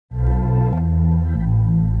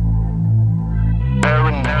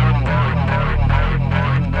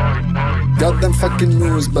them fucking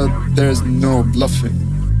moves, but there's no bluffing.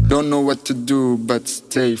 Don't know what to do, but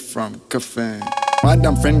stay from cuffing. My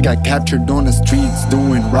dumb friend got captured on the streets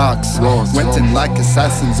doing rocks. Went in like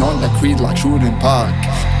assassins on the creed like shooting park.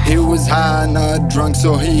 He was high, not drunk,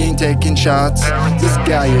 so he ain't taking shots. This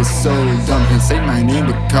guy is so dumb, he'll say my name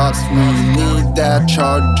to cops. We need that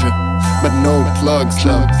charger, but no plugs.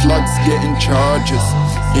 The plugs getting charges.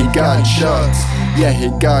 He got shot, yeah,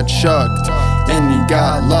 he got shocked, and he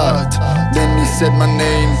got locked. Then he said my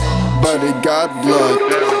name, but it got blocked.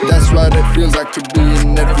 That's what it feels like to be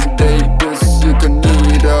an everyday puss. You can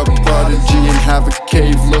need a prodigy and have a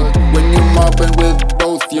cave look. When you're mobbing with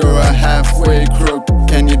both, you're a halfway crook.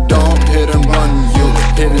 And you don't hit and run, you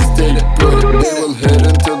hit and stay put. They will hit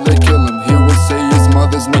until they kill him, he will say his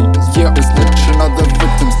mother's name. Yeah, we're snitching other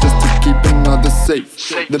victims just to keep another safe.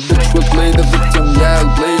 The bitch will play the victim, yeah,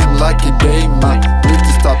 I'll play him like a game. I need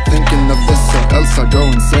to stop thinking of this or else I go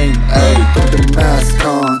insane. Ayy, put the mask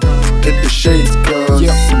on, hit the shades cause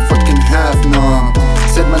I'm fucking half numb.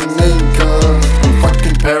 Said my name cause I'm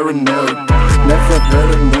fucking paranoid. Never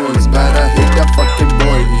heard a noise, but I hate that fucking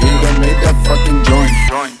boy. He done made that fucking joint.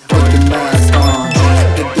 Put the mask on,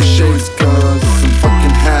 hit the shades cause I'm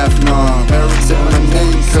fucking half numb. Said my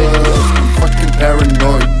name cause I'm fucking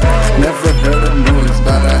paranoid. Never heard a noise,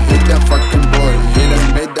 but I hate that fucking boy. He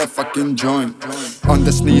done made that fucking joint. On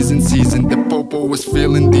the sneezing season, the Popo was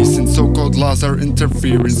feeling decent. So-called laws are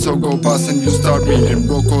interfering, so go boss and you start reading.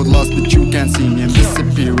 Bro code lost, but you can't see me, I'm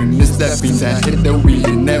disappearing. Miss that fiend that hit the weed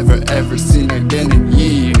and never ever seen again in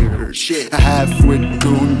years. Shit, half with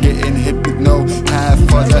goon, getting hit with no half.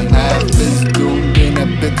 Other half is goon, in a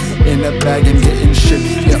bit, in a bag and getting shit.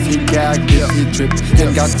 If you gagged, if you tripped,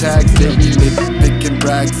 and got tags, they be lit, picking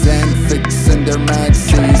rags and fixing their mags.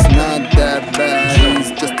 He's not that bad,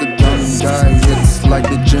 he's just a dumb guy. It's like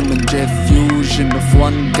the gym and jet fusion of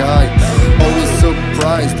one guy. Always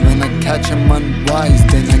surprised when I catch him unwise.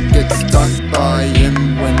 Then I get stuck by him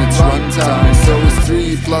when it's run time. So it's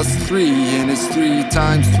 3 + 3 and it's 3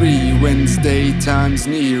 × 3. Wednesday times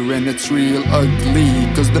near and it's real ugly.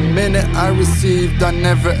 Cause the minute I received I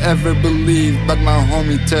never ever believed. But my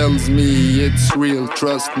homie tells me it's real,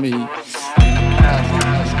 trust me.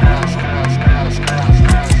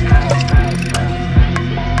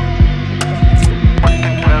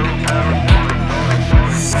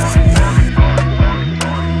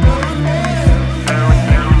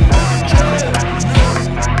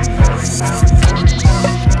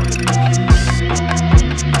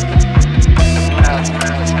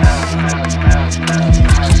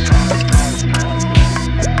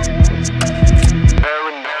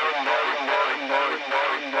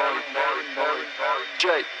 J.